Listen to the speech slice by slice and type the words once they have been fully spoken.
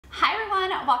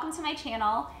welcome to my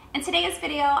channel. In today's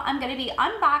video, I'm going to be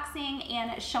unboxing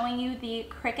and showing you the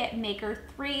Cricut Maker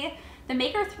 3. The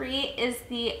Maker 3 is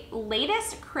the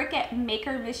latest Cricut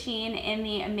Maker machine in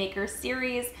the Maker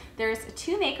series. There's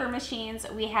two Maker machines.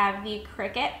 We have the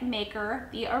Cricut Maker,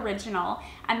 the original,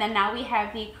 and then now we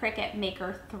have the Cricut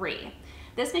Maker 3.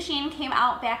 This machine came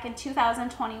out back in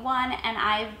 2021 and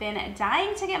I've been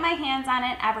dying to get my hands on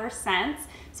it ever since.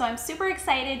 So I'm super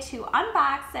excited to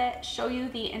unbox it, show you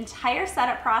the entire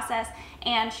setup process,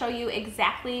 and show you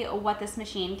exactly what this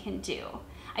machine can do.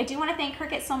 I do want to thank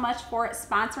Cricut so much for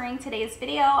sponsoring today's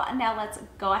video. Now let's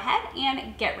go ahead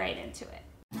and get right into it.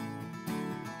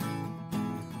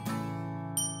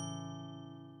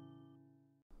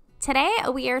 Today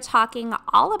we are talking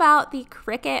all about the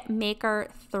Cricut Maker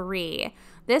 3.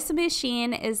 This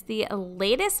machine is the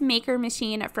latest Maker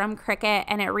machine from Cricut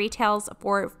and it retails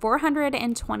for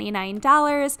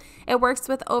 $429. It works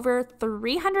with over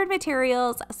 300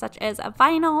 materials such as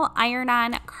vinyl,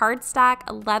 iron-on,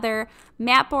 cardstock, leather,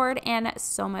 mat board, and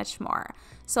so much more.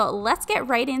 So let's get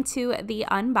right into the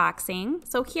unboxing.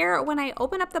 So here, when I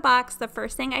open up the box, the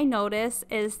first thing I notice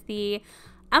is the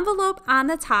envelope on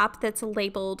the top that's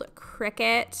labeled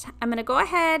Cricut. I'm going to go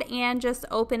ahead and just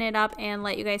open it up and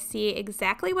let you guys see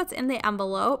exactly what's in the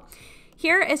envelope.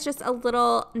 Here is just a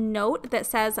little note that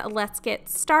says let's get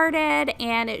started,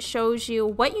 and it shows you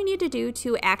what you need to do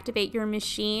to activate your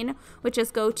machine, which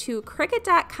is go to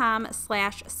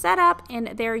cricut.com/setup, and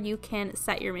there you can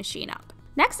set your machine up.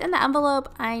 Next in the envelope,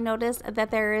 I noticed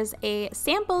that there is a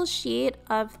sample sheet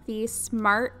of the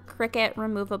Smart Cricut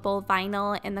removable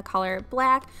vinyl in the color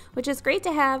black, which is great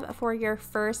to have for your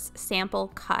first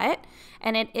sample cut.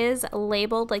 And it is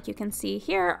labeled, like you can see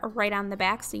here, right on the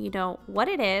back so you know what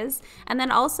it is. And then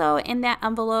also in that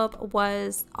envelope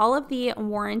was all of the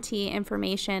warranty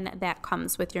information that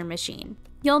comes with your machine.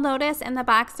 You'll notice in the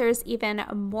box there's even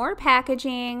more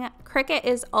packaging. Cricut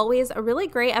is always really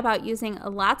great about using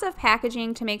lots of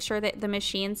packaging to make sure that the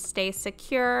machines stay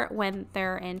secure when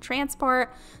they're in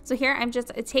transport. So here I'm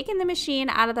just taking the machine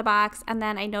out of the box, and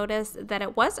then I noticed that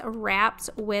it was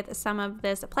wrapped with some of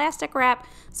this plastic wrap.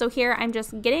 So here I'm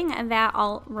just getting that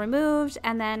all removed,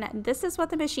 and then this is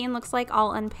what the machine looks like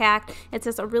all unpacked. It's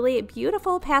this really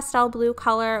beautiful pastel blue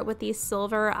color with the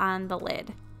silver on the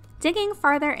lid. Digging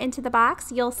farther into the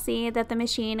box, you'll see that the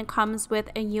machine comes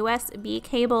with a USB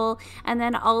cable, and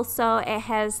then also it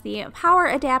has the power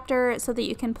adapter so that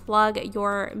you can plug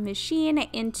your machine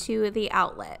into the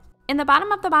outlet. In the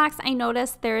bottom of the box, I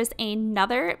noticed there's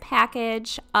another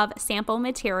package of sample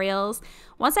materials.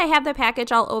 Once I have the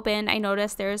package all open, I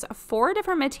noticed there's 4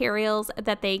 different materials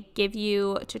that they give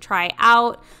you to try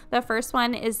out. The first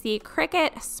one is the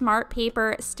Cricut Smart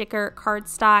Paper Sticker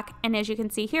Cardstock, and as you can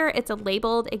see here, it's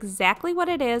labeled exactly what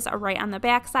it is right on the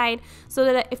back side, so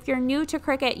that if you're new to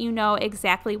Cricut, you know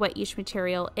exactly what each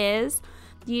material is.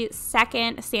 The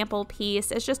second sample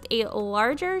piece is just a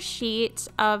larger sheet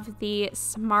of the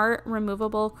Smart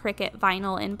Removable Cricut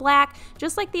Vinyl in black,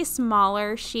 just like the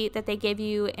smaller sheet that they give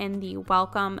you in the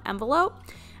welcome envelope.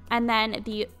 And then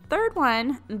the third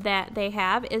one that they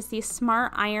have is the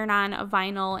Smart Iron-On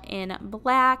Vinyl in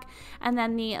black. And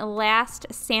then the last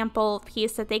sample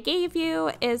piece that they gave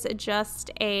you is just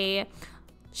a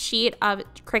sheet of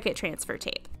Cricut transfer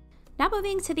tape. Now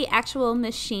moving to the actual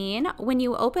machine, when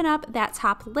you open up that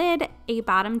top lid, a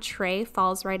bottom tray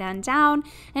falls right on down,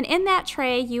 and in that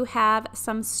tray you have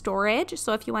some storage.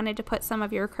 So if you wanted to put some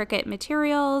of your Cricut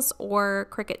materials or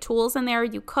Cricut tools in there,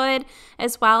 you could,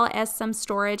 as well as some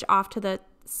storage off to the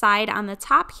side on the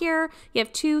top here. You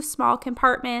have 2 small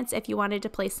compartments if you wanted to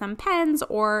place some pens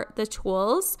or the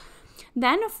tools.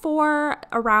 Then for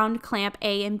around clamp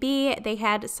A and B, they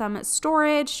had some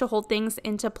storage to hold things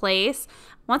into place.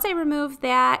 Once I remove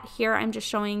that, here I'm just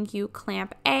showing you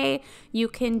clamp A. You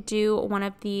can do one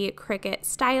of the Cricut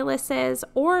styluses,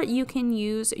 or you can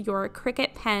use your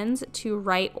Cricut pens to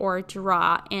write or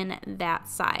draw in that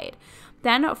side.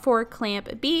 Then for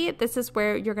clamp B, this is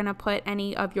where you're going to put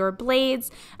any of your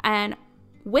blades, and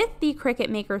with the Cricut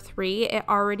Maker 3, it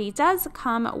already does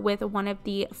come with one of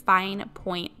the fine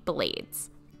point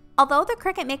blades. Although the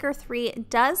Cricut Maker 3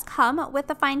 does come with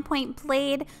the fine point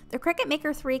blade, the Cricut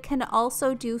Maker 3 can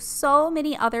also do so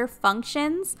many other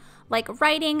functions like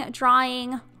writing,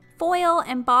 drawing, foil,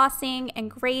 embossing,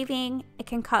 engraving. It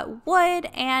can cut wood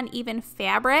and even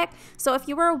fabric. So if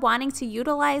you were wanting to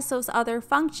utilize those other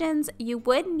functions, you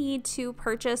would need to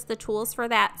purchase the tools for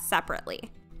that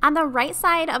separately. On the right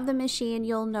side of the machine,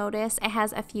 you'll notice it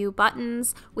has a few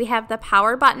buttons. We have the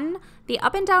power button, the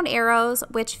up and down arrows,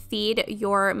 which feed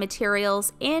your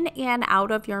materials in and out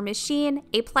of your machine,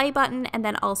 a play button, and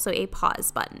then also a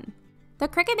pause button. The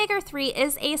Cricut Maker 3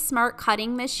 is a smart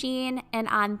cutting machine, and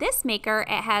on this maker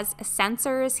it has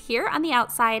sensors here on the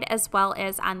outside as well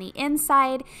as on the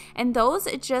inside, and those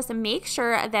just make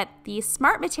sure that the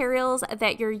smart materials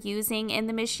that you're using in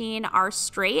the machine are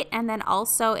straight, and then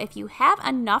also if you have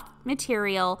enough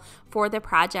material for the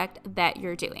project that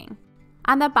you're doing.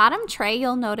 On the bottom tray,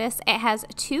 you'll notice it has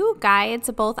two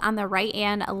guides, both on the right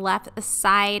and left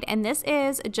side, and this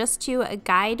is just to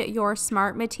guide your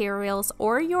smart materials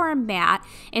or your mat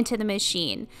into the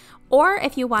machine. Or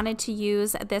if you wanted to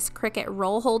use this Cricut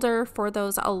roll holder for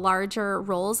those larger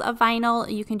rolls of vinyl,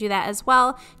 you can do that as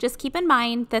well. Just keep in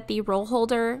mind that the roll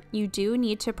holder you do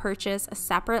need to purchase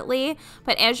separately,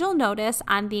 but as you'll notice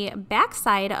on the back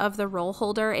side of the roll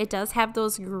holder, it does have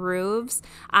those grooves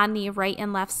on the right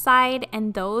and left side,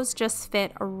 and those just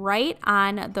fit right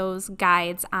on those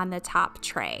guides on the top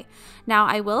tray. Now,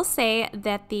 I will say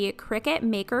that the Cricut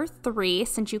Maker 3,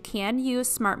 since you can use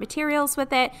smart materials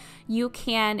with it, you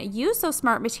can use those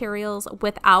smart materials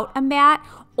without a mat,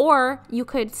 or you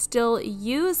could still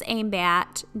use a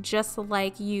mat just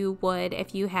like you would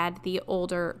if you had the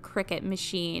older Cricut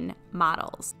machine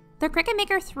models. The Cricut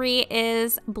Maker 3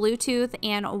 is Bluetooth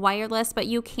and wireless, but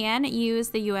you can use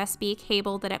the USB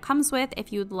cable that it comes with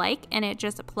if you'd like, and it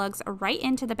just plugs right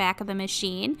into the back of the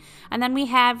machine. And then we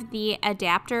have the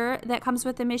adapter that comes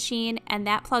with the machine, and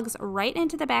that plugs right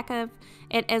into the back of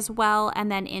it as well,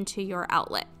 and then into your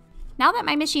outlet. Now that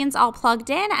my machine's all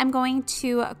plugged in, I'm going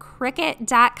to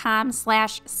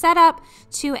cricut.com/setup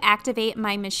to activate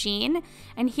my machine.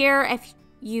 And here, if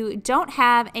you don't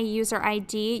have a user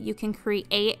ID, you can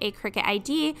create a Cricut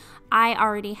ID. I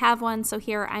already have one, so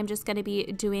here I'm just going to be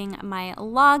doing my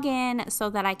login so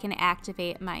that I can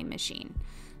activate my machine.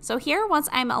 So here, once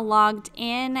I'm logged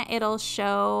in, it'll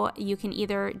show you can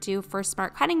either do for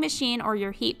smart cutting machine or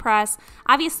your heat press.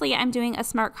 Obviously, I'm doing a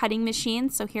smart cutting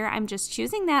machine, so here I'm just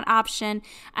choosing that option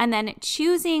and then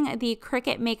choosing the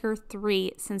Cricut Maker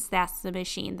 3 since that's the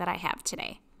machine that I have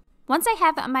today. Once I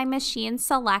have my machine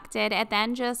selected, it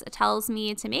then just tells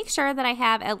me to make sure that I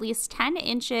have at least 10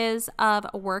 inches of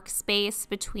workspace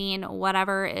between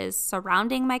whatever is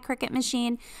surrounding my Cricut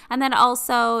machine, and then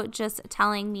also just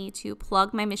telling me to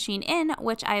plug my machine in,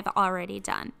 which I've already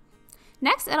done.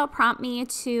 Next, it'll prompt me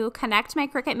to connect my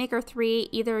Cricut Maker 3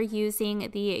 either using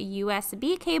the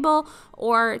USB cable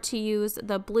or to use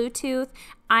the Bluetooth.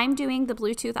 I'm doing the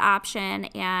Bluetooth option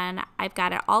and I've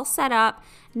got it all set up.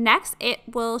 Next, it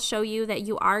will show you that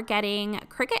you are getting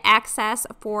Cricut Access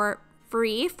for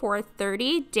free for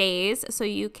 30 days, so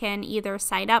you can either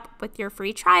sign up with your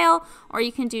free trial or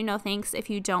you can do no thanks if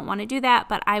you don't want to do that,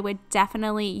 but I would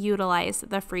definitely utilize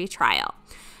the free trial.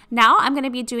 Now I'm going to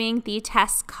be doing the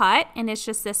test cut, and it's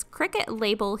just this Cricut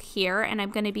label here, and I'm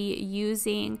going to be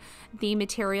using the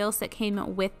materials that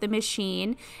came with the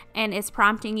machine, and it's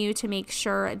prompting you to make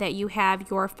sure that you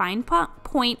have your fine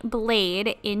point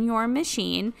blade in your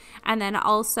machine, and then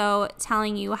also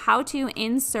telling you how to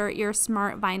insert your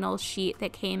smart vinyl sheet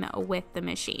that came with the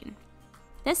machine.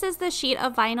 This is the sheet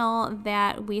of vinyl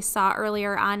that we saw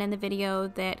earlier on in the video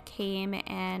that came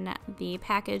in the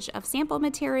package of sample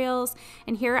materials.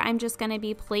 And here I'm just going to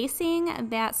be placing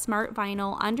that smart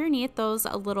vinyl underneath those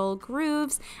little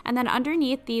grooves and then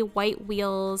underneath the white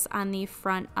wheels on the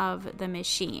front of the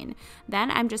machine.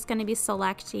 Then I'm just going to be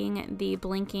selecting the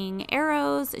blinking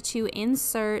arrows to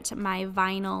insert my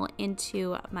vinyl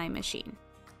into my machine.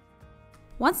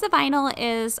 Once the vinyl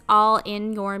is all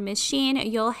in your machine,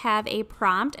 you'll have a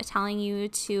prompt telling you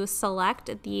to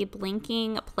select the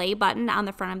blinking play button on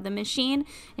the front of the machine.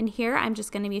 And here I'm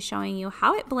just going to be showing you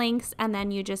how it blinks, and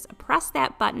then you just press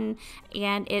that button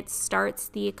and it starts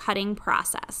the cutting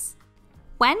process.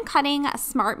 When cutting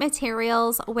smart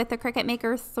materials with the Cricut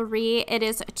Maker 3, it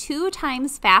is 2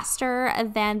 times faster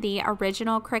than the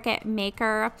original Cricut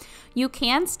Maker. You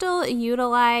can still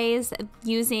utilize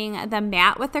using the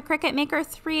mat with the Cricut Maker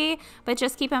 3, but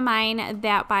just keep in mind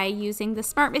that by using the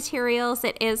smart materials,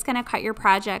 it is going to cut your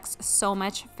projects so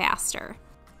much faster.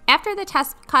 After the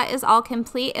test cut is all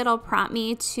complete, it'll prompt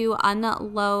me to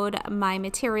unload my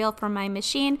material from my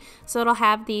machine. So it'll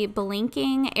have the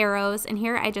blinking arrows, and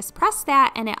here I just press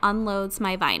that and it unloads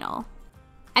my vinyl.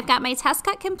 I've got my test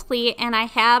cut complete, and I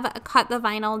have cut the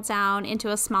vinyl down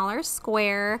into a smaller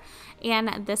square,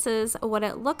 and this is what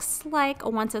it looks like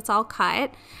once it's all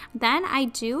cut. Then I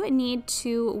do need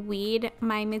to weed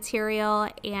my material,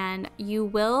 and you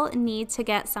will need to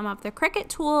get some of the Cricut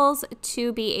tools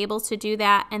to be able to do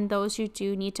that, and those you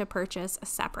do need to purchase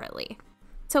separately.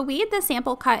 To weed the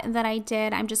sample cut that I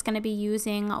did, I'm just going to be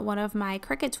using one of my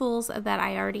Cricut tools that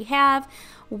I already have.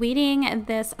 Weeding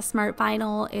this smart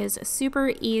vinyl is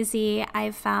super easy.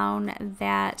 I've found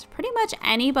that pretty much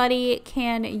anybody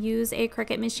can use a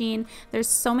Cricut machine. There's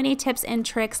so many tips and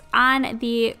tricks on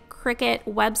the Cricut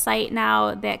website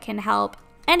now that can help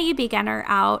any beginner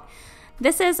out.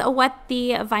 This is what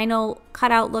the vinyl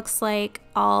cutout looks like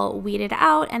all weeded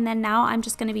out, and then now I'm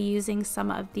just going to be using some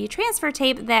of the transfer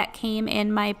tape that came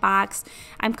in my box.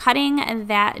 I'm cutting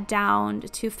that down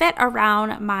to fit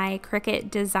around my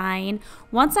Cricut design.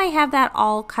 Once I have that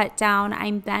all cut down,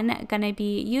 I'm then going to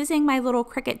be using my little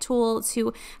Cricut tool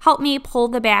to help me pull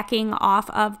the backing off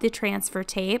of the transfer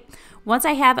tape. Once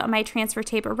I have my transfer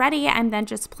tape ready, I'm then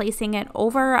just placing it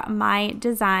over my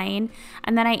design,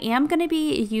 and then I am going to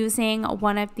be using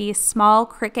one of these small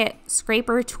Cricut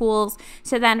scraper tools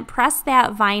to then press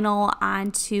that vinyl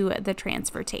onto the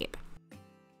transfer tape.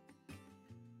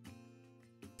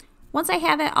 Once I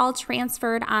have it all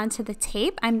transferred onto the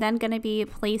tape, I'm then going to be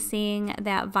placing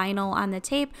that vinyl on the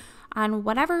tape on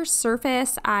whatever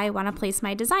surface I want to place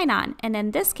my design on. And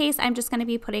in this case, I'm just going to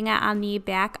be putting it on the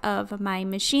back of my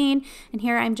machine. And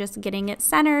here I'm just getting it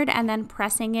centered and then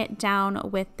pressing it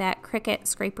down with that Cricut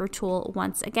scraper tool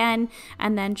once again,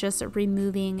 and then just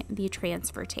removing the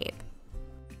transfer tape.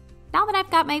 Now that I've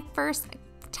got my first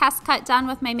test cut done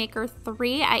with my Maker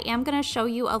 3, I am going to show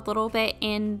you a little bit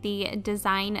in the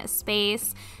design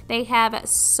space. They have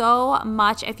so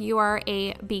much if you are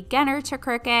a beginner to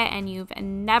Cricut and you've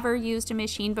never used a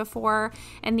machine before.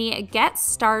 In the Get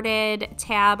Started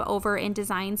tab over in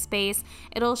Design Space,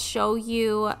 it'll show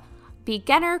you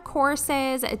beginner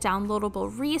courses,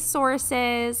 downloadable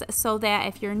resources, so that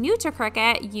if you're new to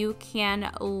Cricut, you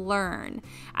can learn.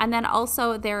 And then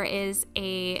also there is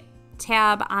a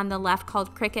tab on the left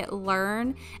called Cricut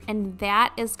Learn, and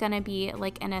that is going to be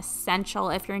like an essential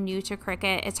if you're new to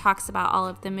Cricut. It talks about all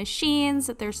of the machines,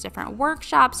 there's different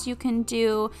workshops you can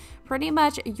do, pretty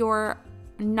much your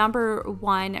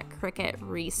 #1 Cricut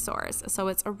resource. So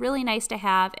it's really nice to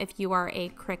have if you are a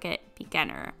Cricut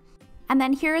beginner. And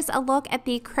then here's a look at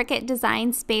the Cricut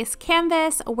Design Space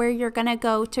canvas where you're going to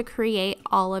go to create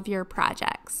all of your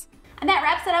projects. And that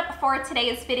wraps it up for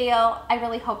today's video. I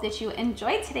really hope that you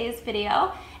enjoyed today's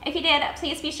video. If you did,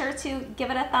 please be sure to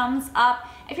give it a thumbs up.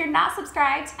 If you're not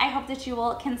subscribed, I hope that you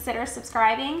will consider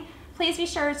subscribing. Please be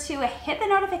sure to hit the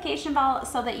notification bell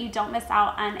so that you don't miss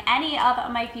out on any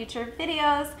of my future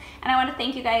videos. And I want to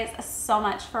thank you guys so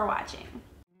much for watching.